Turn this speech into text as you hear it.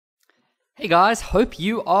Hey guys, hope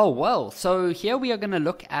you are well. So here we are going to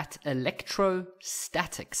look at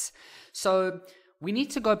electrostatics. So we need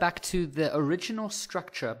to go back to the original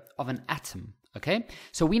structure of an atom, okay?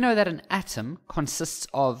 So we know that an atom consists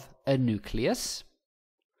of a nucleus,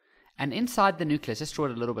 and inside the nucleus, let's draw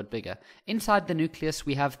it a little bit bigger. Inside the nucleus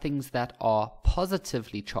we have things that are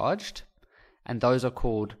positively charged, and those are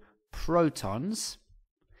called protons.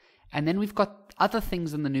 And then we've got other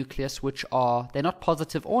things in the nucleus which are, they're not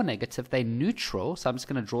positive or negative, they're neutral. So I'm just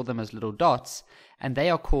going to draw them as little dots, and they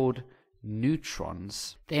are called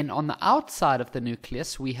neutrons. Then on the outside of the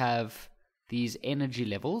nucleus, we have these energy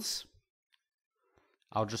levels.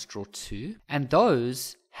 I'll just draw two. And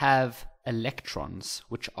those have electrons,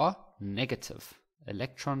 which are negative.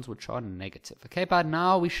 Electrons which are negative. Okay, by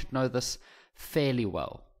now we should know this fairly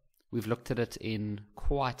well. We've looked at it in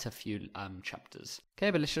quite a few chapters. Okay,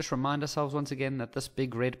 but let's just remind ourselves once again that this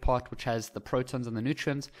big red part, which has the protons and the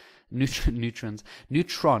neutrons,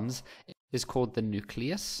 is called the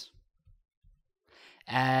nucleus.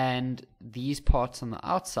 And these parts on the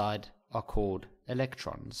outside are called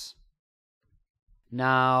electrons.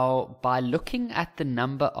 Now, by looking at the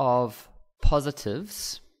number of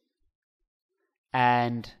positives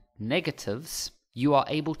and negatives, you are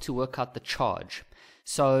able to work out the charge.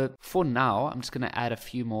 So for now, I'm just going to add a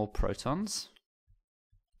few more protons.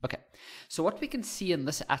 Okay, so what we can see in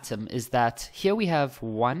this atom is that here we have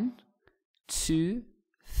 1, 2,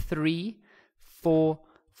 3, 4,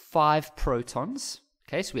 5 protons.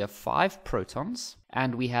 Okay, so we have 5 protons,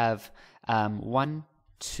 and we have 1,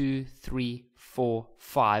 2, 3, 4,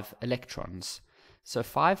 5 electrons. So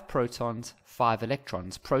 5 protons, 5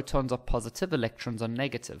 electrons. Protons are positive, electrons are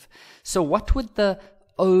negative. So what would the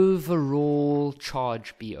overall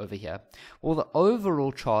charge be over here? Well, the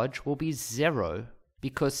overall charge will be 0,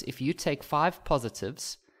 because if you take 5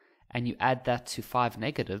 positives and you add that to 5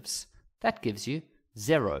 negatives, that gives you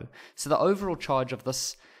 0. So the overall charge of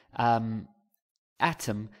this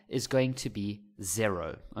atom is going to be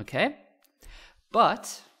 0, okay?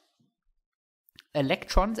 But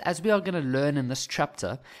electrons, as we are going to learn in this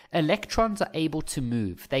chapter, electrons are able to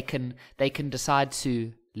move. They can decide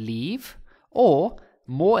to leave, or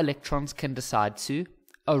more electrons can decide to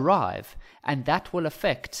arrive, and that will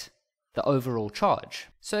affect the overall charge.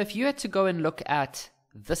 So if you had to go and look at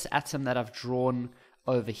this atom that I've drawn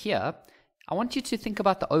over here, I want you to think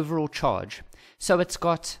about the overall charge. So it's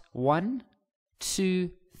got 1,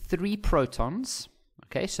 2, 3 protons.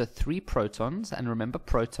 Okay, so 3 protons, and remember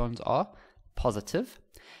protons are positive.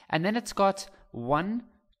 And then it's got 1,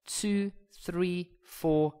 2, 3,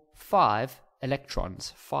 4, 5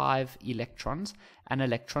 electrons, 5 electrons, and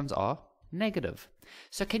electrons are negative.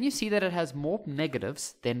 So can you see that it has more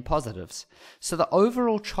negatives than positives? So the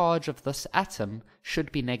overall charge of this atom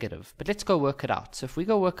should be negative, but let's go work it out. So if we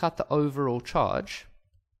go work out the overall charge,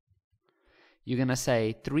 you're going to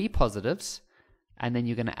say 3 positives, and then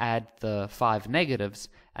you're going to add the 5 negatives,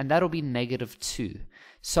 and that'll be -2.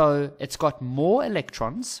 So it's got more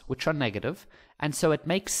electrons, which are negative, and so it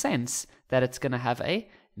makes sense that it's going to have a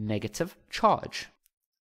negative charge.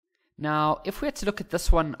 Now, if we had to look at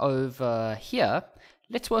this one over here,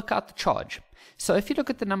 let's work out the charge. So if you look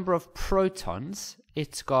at the number of protons,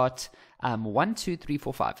 it's got 1, 2, 3,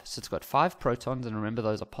 4, 5. So it's got 5 protons, and remember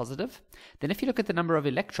those are positive. Then if you look at the number of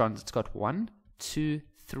electrons, it's got 1, 2,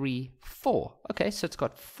 3, 4. Okay, so it's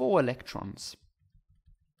got 4 electrons,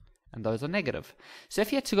 and those are negative. So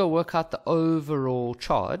if you had to go work out the overall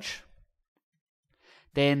charge,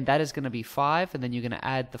 then that is going to be 5, and then you're going to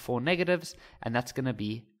add the 4 negatives, and that's going to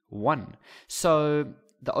be 1. So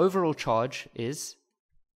the overall charge is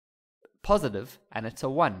positive, and it's a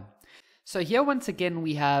 1. So here once again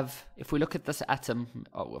we have, if we look at this atom,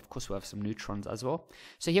 oh, of course we have some neutrons as well.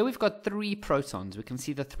 So here we've got 3 protons. We can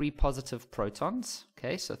see the 3 positive protons.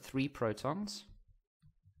 Okay, so 3 protons,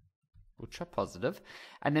 which are positive.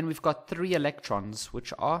 And then we've got 3 electrons,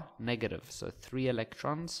 which are negative. So 3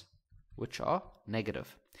 electrons, which are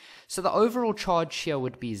negative. So the overall charge here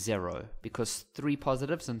would be 0, because 3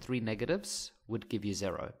 positives and 3 negatives would give you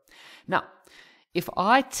 0. Now, if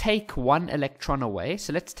I take 1 electron away,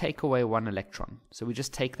 so let's take away 1 electron. So we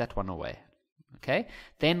just take that one away. Okay,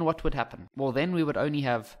 then what would happen? Well, then we would only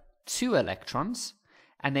have 2 electrons.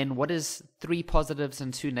 And then what is 3 positives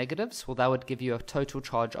and 2 negatives? Well, that would give you a total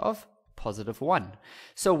charge of +1.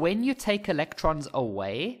 So when you take electrons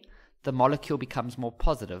away, the molecule becomes more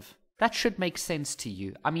positive. That should make sense to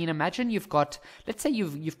you. I mean, imagine you've got, let's say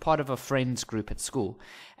you've part of a friends group at school,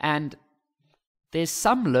 and there's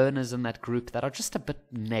some learners in that group that are just a bit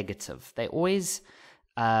negative. They always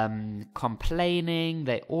complaining,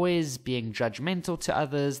 they're always being judgmental to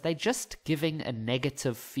others, they're just giving a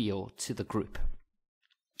negative feel to the group.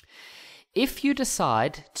 If you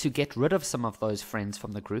decide to get rid of some of those friends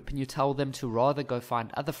from the group and you tell them to rather go find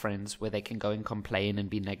other friends where they can go and complain and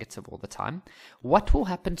be negative all the time, what will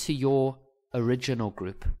happen to your original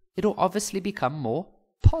group? It'll obviously become more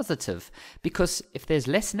positive, because if there's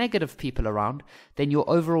less negative people around, then your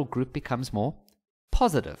overall group becomes more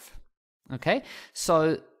positive. Okay?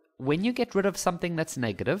 So when you get rid of something that's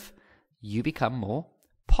negative, you become more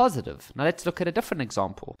positive. Now let's look at a different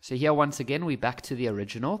example. So here once again we're back to the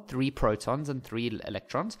original, 3 protons and 3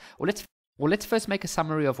 electrons. Let's first make a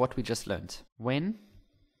summary of what we just learned. When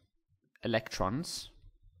electrons,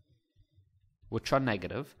 which are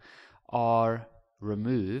negative, are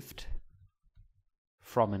removed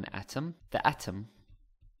from an atom, the atom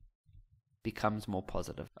becomes more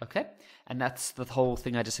positive. Okay? And that's the whole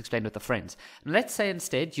thing I just explained with the friends. And let's say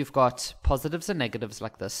instead you've got positives and negatives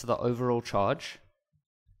like this. So the overall charge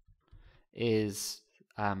is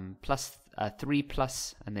 3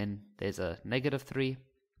 plus, and then there's a negative 3,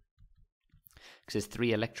 because there's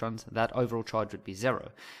 3 electrons. That overall charge would be 0.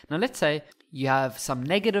 Now let's say you have some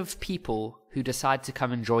negative people who decide to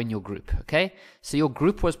come and join your group. Okay, so your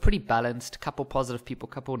group was pretty balanced, couple positive people,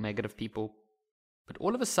 couple negative people, but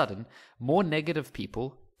all of a sudden more negative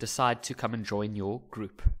people decide to come and join your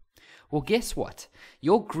group. Well, guess what?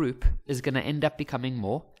 Your group is going to end up becoming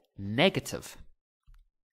more negative.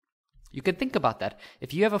 You can think about that.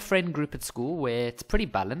 If you have a friend group at school where it's pretty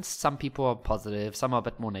balanced, some people are positive, some are a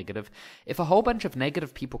bit more negative. If a whole bunch of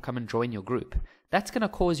negative people come and join your group, that's going to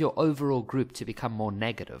cause your overall group to become more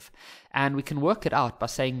negative. And we can work it out by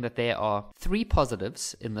saying that there are 3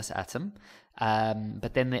 positives in this atom,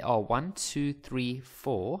 but then there are 1, 2, 3,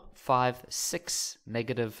 4, 5, 6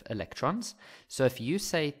 negative electrons. So if you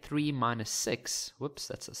say 3 minus 6, whoops,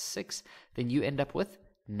 that's a 6, then you end up with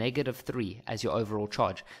negative 3 as your overall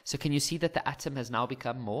charge. So can you see that the atom has now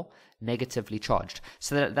become more negatively charged?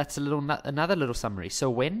 So that's another little summary. So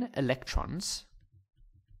when electrons,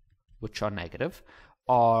 which are negative,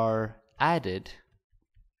 are added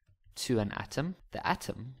to an atom, the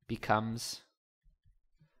atom becomes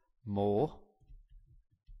more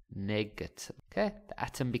negative. Okay, the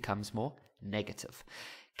atom becomes more negative.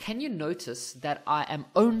 Can you notice that I am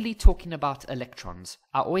only talking about electrons?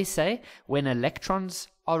 I always say when electrons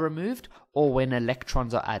are removed or when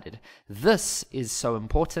electrons are added. This is so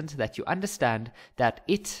important that you understand that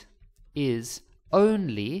it is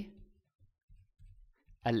only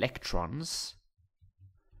electrons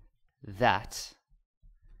that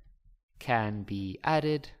can be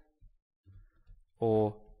added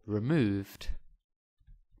or removed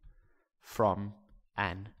from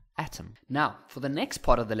an atom. Now, for the next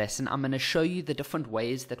part of the lesson, I'm going to show you the different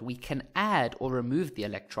ways that we can add or remove the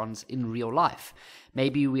electrons in real life.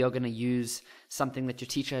 Maybe we are going to use something that your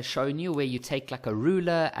teacher has shown you, where you take like a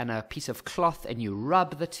ruler and a piece of cloth and you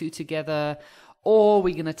rub the two together. Or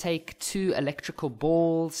we're going to take 2 electrical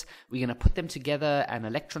balls, we're going to put them together, and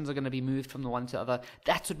electrons are going to be moved from the one to the other.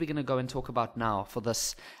 That's what we're going to go and talk about now for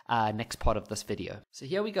this next part of this video. So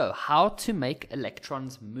here we go, how to make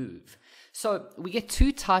electrons move. So we get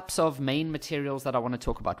 2 types of main materials that I want to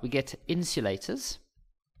talk about. We get insulators.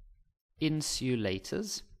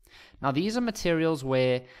 Now these are materials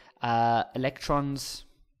where electrons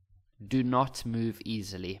do not move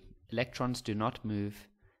easily.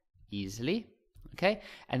 Okay,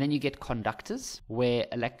 and then you get conductors where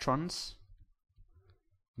electrons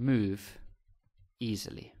move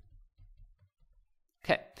easily.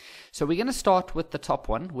 Okay, so we're going to start with the top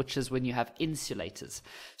one, which is when you have insulators.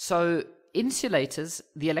 So insulators,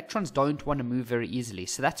 the electrons don't want to move very easily.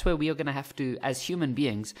 So that's where we are going to have to, as human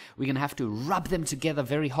beings, we're going to have to rub them together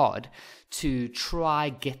very hard to try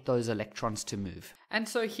get those electrons to move. And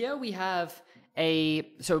so here we have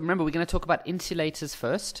so remember, we're going to talk about insulators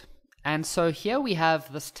first. And so here we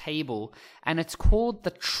have this table, and it's called the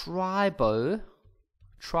Kev,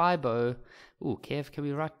 can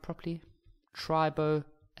we write properly? Triboelectric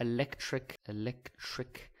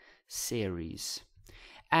series.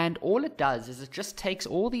 And all it does is it just takes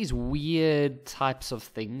all these weird types of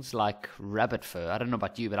things like rabbit fur. I don't know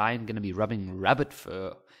about you, but I am going to be rubbing rabbit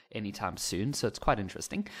fur anytime soon, so it's quite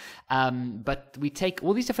interesting. But we take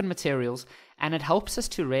all these different materials, and it helps us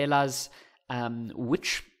to realize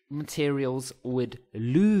which materials would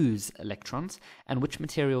lose electrons and which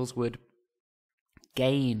materials would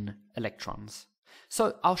gain electrons.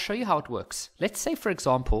 So I'll show you how it works. Let's say, for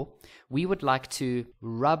example, we would like to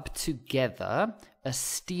rub together a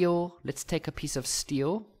steel. Let's take a piece of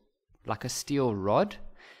steel, like a steel rod,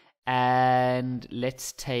 and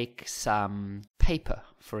let's take some paper,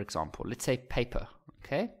 for example. Let's say paper,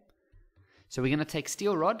 okay? So we're going to take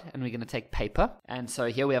steel rod and we're going to take paper. And so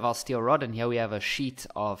here we have our steel rod and here we have a sheet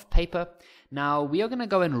of paper. Now we are going to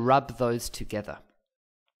go and rub those together.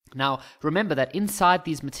 Now, remember that inside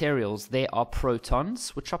these materials, there are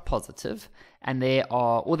protons, which are positive, and there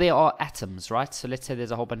are atoms, right? So let's say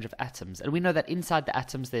there's a whole bunch of atoms. And we know that inside the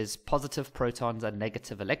atoms, there's positive protons and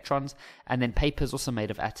negative electrons, and then paper is also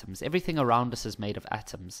made of atoms. Everything around us is made of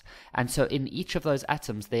atoms. And so in each of those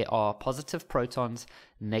atoms, there are positive protons,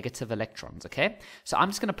 negative electrons, okay? So I'm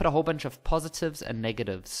just going to put a whole bunch of positives and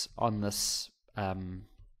negatives on this, on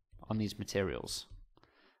these materials.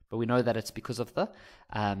 But we know that it's because of the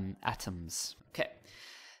atoms. Okay,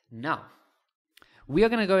 now we are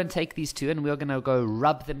going to go and take these two and we are going to go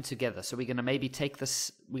rub them together. So we're going to maybe take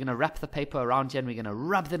this, we're going to wrap the paper around here and we're going to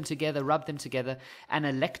rub them together, and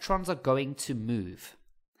electrons are going to move.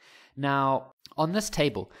 Now, on this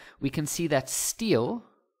table, we can see that steel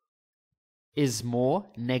is more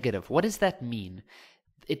negative. What does that mean?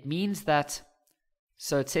 It means that,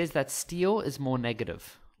 so it says that steel is more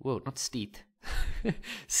negative. Whoa, not steet.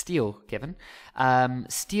 Steel, Kevin.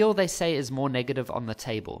 Steel, they say, is more negative on the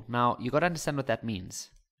table. Now, you got to understand what that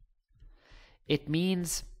means. It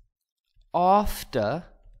means after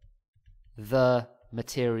the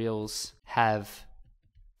materials have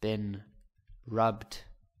been rubbed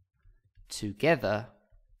together,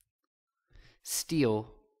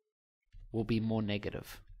 steel will be more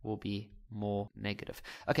negative.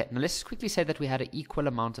 Okay, now let's quickly say that we had an equal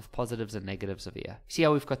amount of positives and negatives over here. See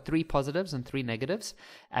how we've got 3 positives and 3 negatives?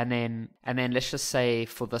 And then let's just say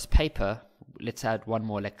for this paper, let's add 1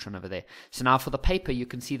 more electron over there. So now for the paper, you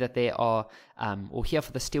can see that there are, or here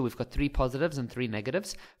for the steel, we've got 3 positives and 3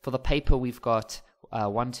 negatives. For the paper, we've got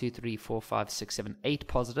 1, 2, 3, 4, 5, 6, 7, 8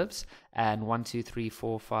 positives, and 1, 2, 3,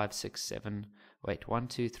 4, 5, 6, 7,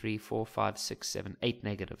 8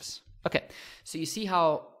 negatives. Okay, so you see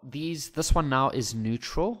how this one now is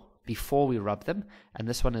neutral before we rub them, and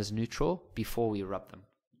this one is neutral before we rub them.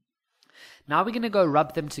 Now we're going to go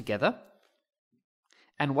rub them together,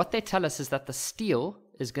 and what they tell us is that the steel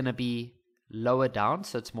is going to be lower down,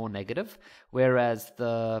 so it's more negative, whereas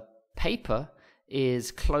the paper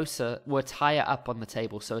is closer, well, it's higher up on the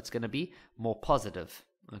table, so it's going to be more positive.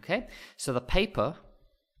 Okay, so the paper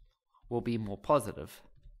will be more positive.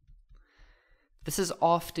 This is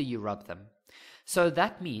after you rub them. So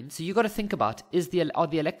that means, so you got to think about, are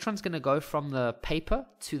the electrons going to go from the paper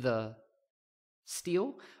to the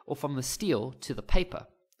steel, or from the steel to the paper?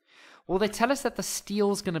 Well, they tell us that the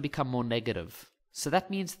steel is going to become more negative. So that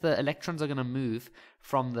means the electrons are going to move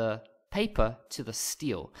from the paper to the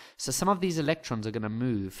steel. So some of these electrons are going to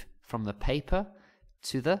move from the paper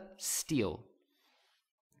to the steel.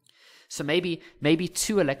 So maybe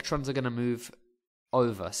 2 electrons are going to move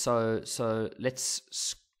over. So let's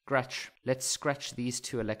scratch these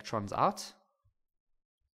 2 electrons out.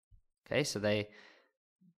 Okay, so they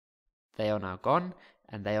are now gone,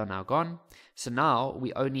 and they are now gone. So now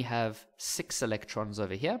we only have 6 electrons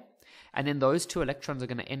over here, and then those 2 electrons are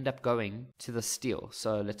going to end up going to the steel.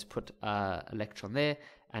 So let's put electron there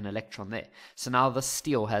and electron there. So now the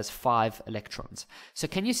steel has 5 electrons. So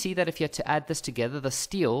can you see that if you had to add this together, the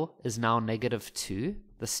steel is now -2.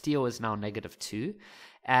 The steel is now -2,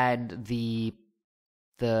 and the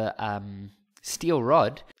steel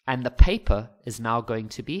rod and the paper is now going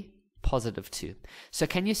to be +2. So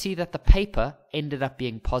can you see that the paper ended up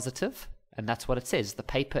being positive? And that's what it says. The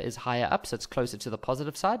paper is higher up, so it's closer to the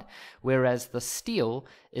positive side, whereas the steel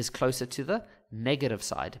is closer to the negative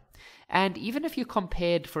side. And even if you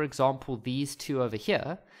compared, for example, these 2 over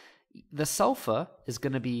here, the sulfur is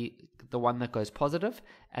going to be the one that goes positive,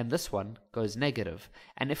 and this one goes negative.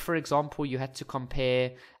 And if, for example, you had to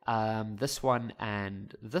compare this one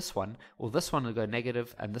and this one, well, this one will go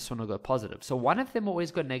negative and this one will go positive. So one of them will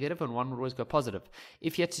always go negative and one will always go positive.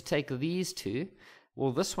 If you had to take these 2,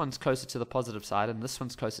 well, this one's closer to the positive side and this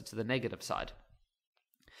one's closer to the negative side.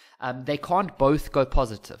 They can't both go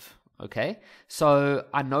positive, okay? So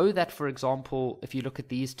I know that, for example, if you look at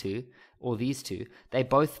these 2 or these 2, they're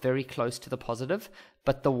both very close to the positive,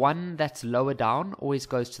 but the one that's lower down always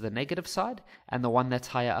goes to the negative side, and the one that's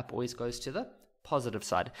higher up always goes to the positive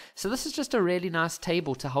side. So this is just a really nice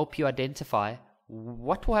table to help you identify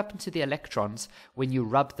what will happen to the electrons when you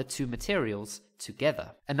rub the 2 materials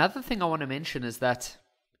together. Another thing I want to mention is that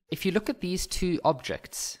if you look at these 2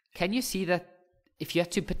 objects, can you see that if you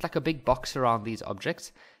had to put like a big box around these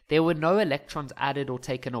objects, there were no electrons added or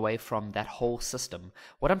taken away from that whole system?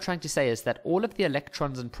 What I'm trying to say is that all of the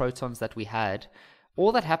electrons and protons that we had,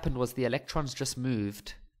 all that happened was the electrons just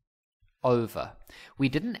moved over. We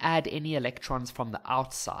didn't add any electrons from the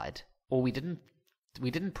outside, or we didn't we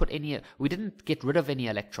didn't get rid of any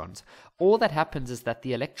electrons. All that happens is that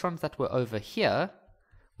the electrons that were over here,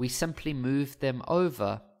 we simply moved them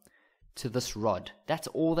over to this rod. That's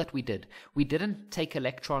all that we did. We didn't take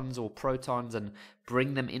electrons or protons and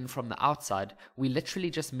bring them in from the outside. We literally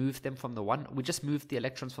just moved them we just moved the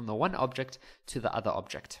electrons from the one object to the other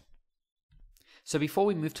object. So before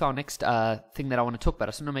we move to our next thing that I want to talk about,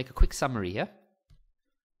 I just want to make a quick summary here.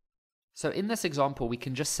 So in this example, we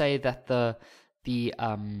can just say that the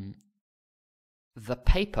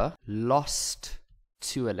paper lost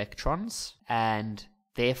 2 electrons and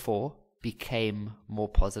therefore became more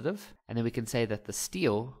positive. And then we can say that the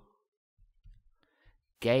steel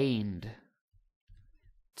gained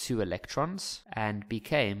 2 electrons and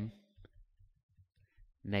became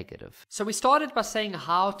negative. So we started by saying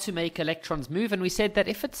how to make electrons move, and we said that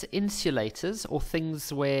if it's insulators or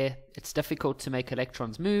things where it's difficult to make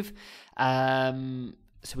electrons move,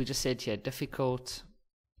 so we just said here, difficult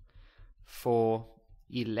for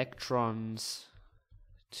electrons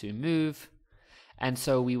to move. And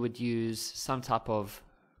so we would use some type of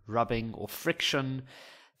rubbing or friction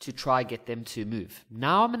to try get them to move.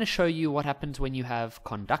 Now I'm going to show you what happens when you have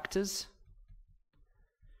conductors,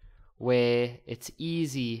 where it's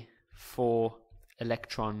easy for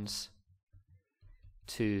electrons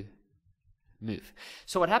to move.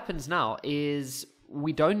 So what happens now is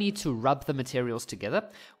we don't need to rub the materials together.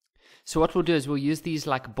 So what we'll do is we'll use these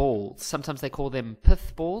like balls. Sometimes they call them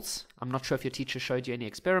pith balls. I'm not sure if your teacher showed you any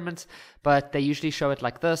experiments, but they usually show it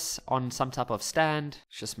like this on some type of stand.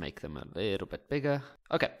 Just make them a little bit bigger.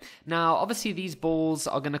 Okay, now obviously these balls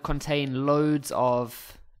are going to contain loads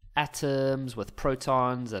of atoms with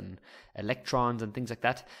protons and electrons and things like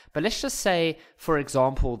that. But let's just say, for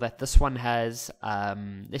example, that this one has,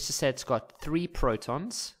 let's just say it's got 3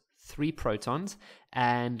 protons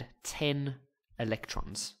and 10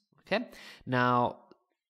 electrons. Okay, now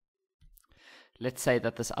let's say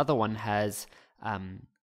that this other one has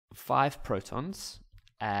 5 protons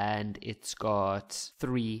and it's got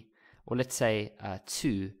 3, or let's say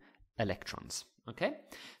 2 electrons. Okay,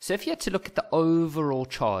 so if you had to look at the overall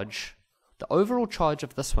charge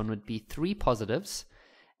of this one would be 3 positives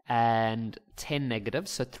and 10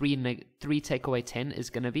 negatives. So 3 take away 10 is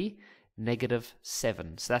going to be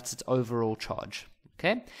 -7. So that's its overall charge.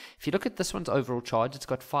 Okay, if you look at this one's overall charge, it's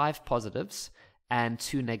got 5 positives and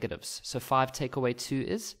 2 negatives. So 5 take away 2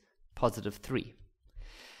 is +3.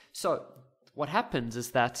 So what happens is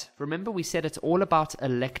that, remember we said it's all about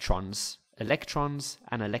electrons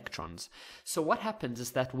and electrons. So what happens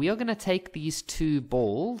is that we are going to take these 2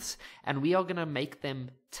 balls and we are going to make them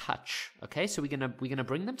touch. Okay, so we're going to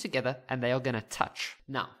bring them together and they are going to touch.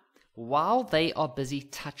 Now, while they are busy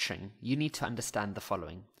touching, you need to understand the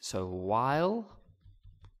following. So while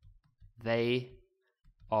they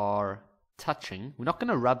are touching, we're not going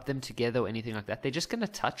to rub them together or anything like that. They're just going to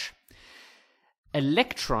touch.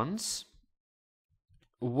 Electrons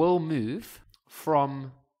will move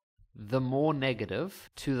from the more negative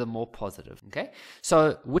to the more positive. Okay,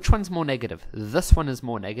 so which one's more negative? This one is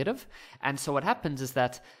more negative. And so what happens is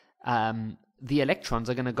that the electrons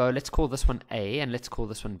are going to go, let's call this one A and let's call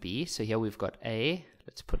this one B. So here we've got A,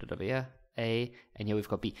 let's put it over here, A, and here we've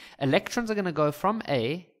got B. Electrons are going to go from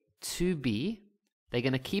A to B. They're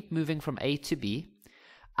going to keep moving from A to B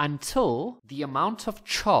until the amount of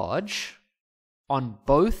charge on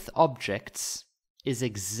both objects is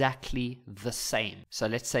exactly the same. So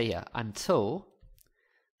let's say here, until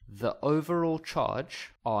the overall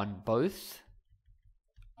charge on both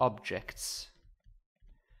objects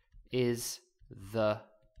is the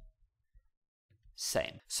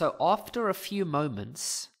same. So after a few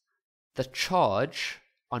moments, the charge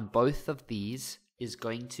on both of these is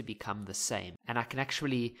going to become the same. And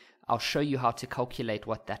I'll show you how to calculate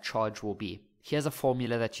what that charge will be. Here's a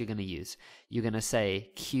formula that you're going to use. You're going to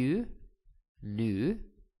say Q nu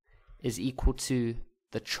is equal to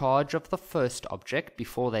the charge of the first object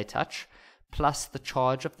before they touch plus the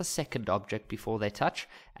charge of the second object before they touch,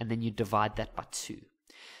 and then you divide that by 2.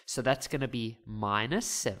 So that's going to be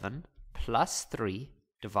 -7 plus 3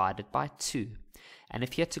 divided by 2. And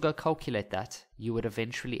if you had to go calculate that, you would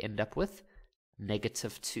eventually end up with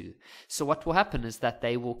 -2. So what will happen is that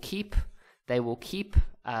they will keep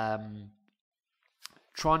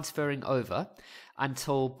transferring over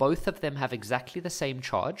until both of them have exactly the same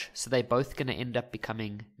charge. So they're both going to end up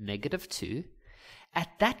becoming -2.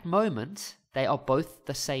 At that moment, they are both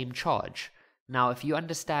the same charge. Now, if you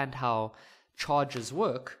understand how charges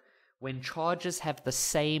work, when charges have the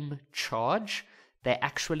same charge, they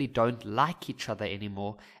actually don't like each other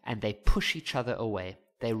anymore and they push each other away.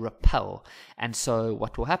 They repel. And so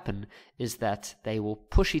what will happen is that they will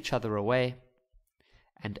push each other away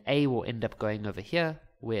and A will end up going over here,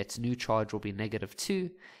 where its new charge will be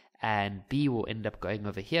 -2, and B will end up going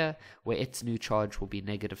over here, where its new charge will be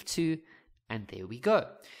 -2, and there we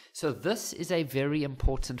go. So this is a very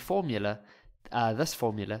important formula, this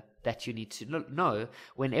formula that you need to know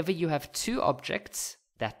whenever you have two objects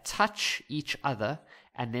that touch each other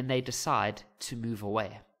and then they decide to move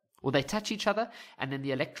away. Or they touch each other and then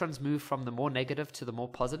the electrons move from the more negative to the more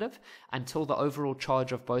positive until the overall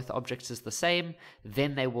charge of both objects is the same,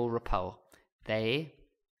 then they will repel. They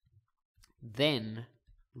then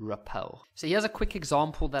repel. So here's a quick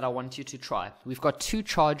example that I want you to try. We've got two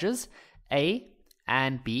charges, A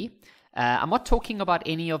and B. I'm not talking about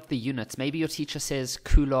any of the units. Maybe your teacher says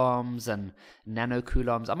coulombs and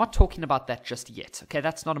nanocoulombs. I'm not talking about that just yet. Okay,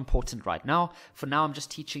 that's not important right now. For now, I'm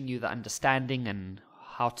just teaching you the understanding and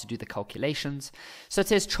how to do the calculations. So it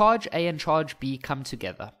says charge A and charge B come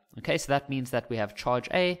together. Okay, so that means that we have charge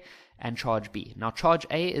A and charge B. Now charge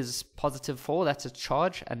A is +4, that's a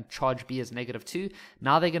charge, and charge B is -2.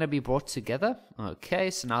 Now they're going to be brought together.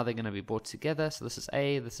 Okay, so now they're going to be brought together. So this is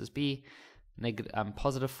A, this is B,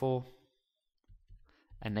 +4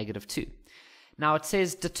 and -2. Now it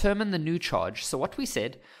says determine the new charge. So what we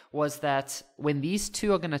said was that when these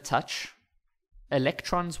two are going to touch,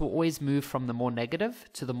 electrons will always move from the more negative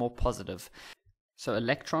to the more positive. So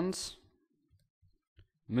electrons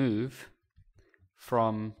move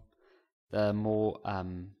from the more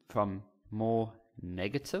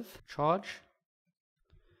negative charge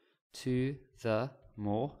to the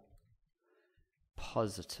more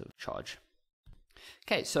positive charge.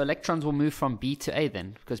 Okay, so electrons will move from B to A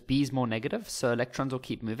then, because B is more negative, so electrons will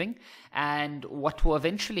keep moving. And what will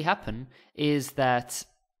eventually happen is that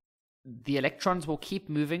the electrons will keep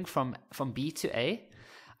moving from B to A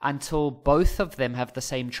until both of them have the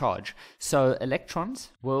same charge. So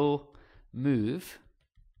electrons will move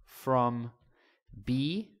from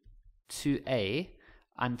B to A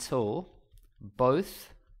until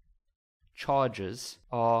both charges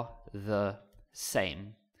are the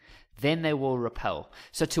same. Then they will repel.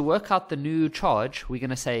 So to work out the new charge, we're going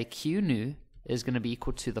to say Q new is going to be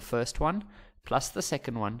equal to the first one plus the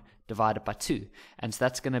second one divided by 2. And so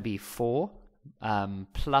that's going to be 4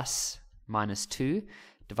 plus -2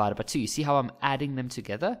 divided by 2. You see how I'm adding them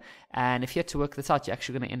together? And if you had to work this out, you're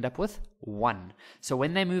actually going to end up with 1. So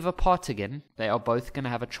when they move apart again, they are both going to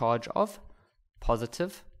have a charge of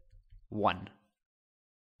 +1.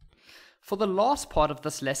 For the last part of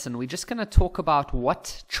this lesson, we're just going to talk about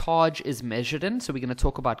what charge is measured in. So we're going to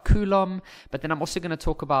talk about coulomb, but then I'm also going to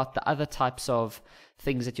talk about the other types of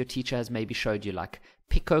things that your teacher has maybe showed you, like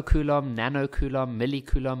picocoulomb, nanocoulomb,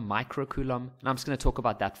 millicoulomb, microcoulomb. And I'm just going to talk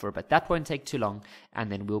about that for a bit. That won't take too long,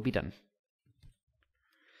 and then we'll be done.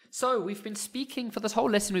 So we've been speaking, for this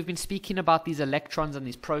whole lesson, we've been speaking about these electrons and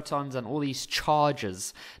these protons and all these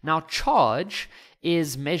charges. Now, charge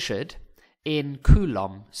is measured in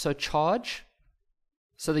coulomb. So charge,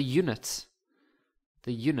 so the unit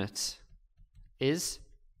is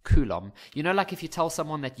coulomb. You know, like if you tell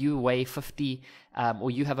someone that you weigh 50 or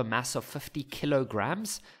you have a mass of 50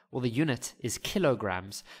 kilograms, well, the unit is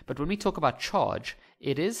kilograms. But when we talk about charge,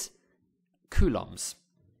 it is coulombs.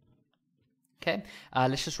 Okay,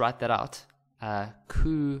 let's just write that out.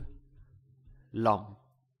 Coulomb.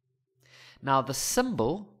 Now the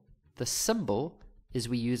symbol is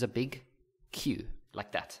we use a big Q,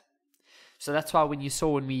 like that. So that's why when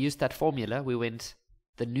we used that formula, we went,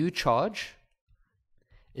 the new charge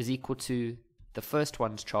is equal to the first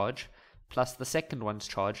one's charge plus the second one's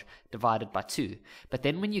charge divided by 2. But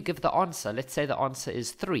then when you give the answer, let's say the answer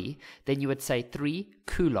is 3, then you would say 3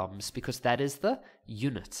 coulombs, because that is the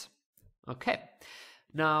unit. Okay.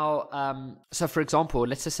 Now, so for example,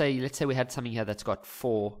 let's say we had something here that's got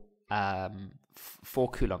 4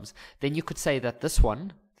 coulombs. Then you could say that this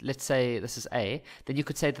one, let's say this is A, then you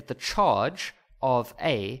could say that the charge of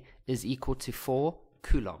A is equal to 4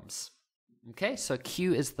 coulombs. Okay, so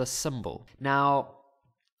Q is the symbol. Now,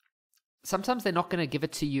 sometimes they're not going to give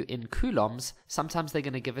it to you in coulombs. Sometimes they're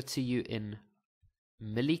going to give it to you in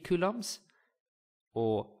millicoulombs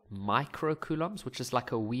or microcoulombs, which is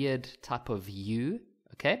like a weird type of U,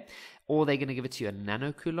 okay? Or they're going to give it to you in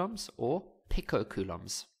nanocoulombs or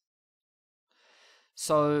picocoulombs.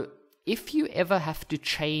 So if you ever have to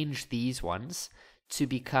change these ones to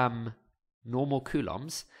become normal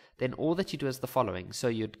coulombs, then all that you do is the following. So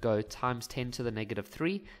you'd go times 10 to the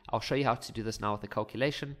 -3. I'll show you how to do this now with the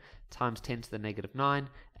calculation. Times 10 to the -9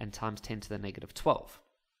 and times 10 to the -12.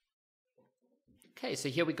 Okay, so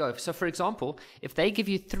here we go. So for example, if they give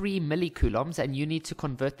you 3 millicoulombs and you need to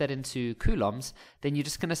convert that into coulombs, then you're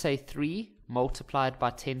just going to say 3 multiplied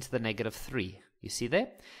by 10 to the -3. You see there?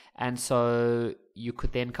 And so you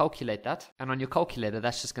could then calculate that. And on your calculator,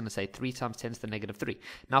 that's just going to say 3 times 10 to the negative 3.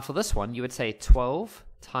 Now for this one, you would say 12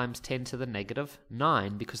 times 10 to the negative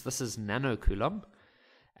 9, because this is nanocoulomb.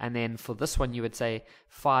 And then for this one, you would say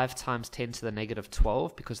 5 times 10 to the negative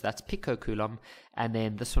 12, because that's picocoulomb. And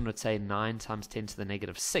then this one would say 9 times 10 to the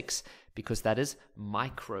negative 6, because that is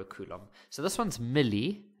microcoulomb. So this one's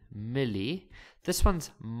milli. This one's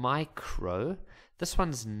micro. This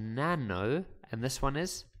one's nano. And this one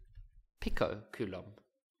is picocoulomb.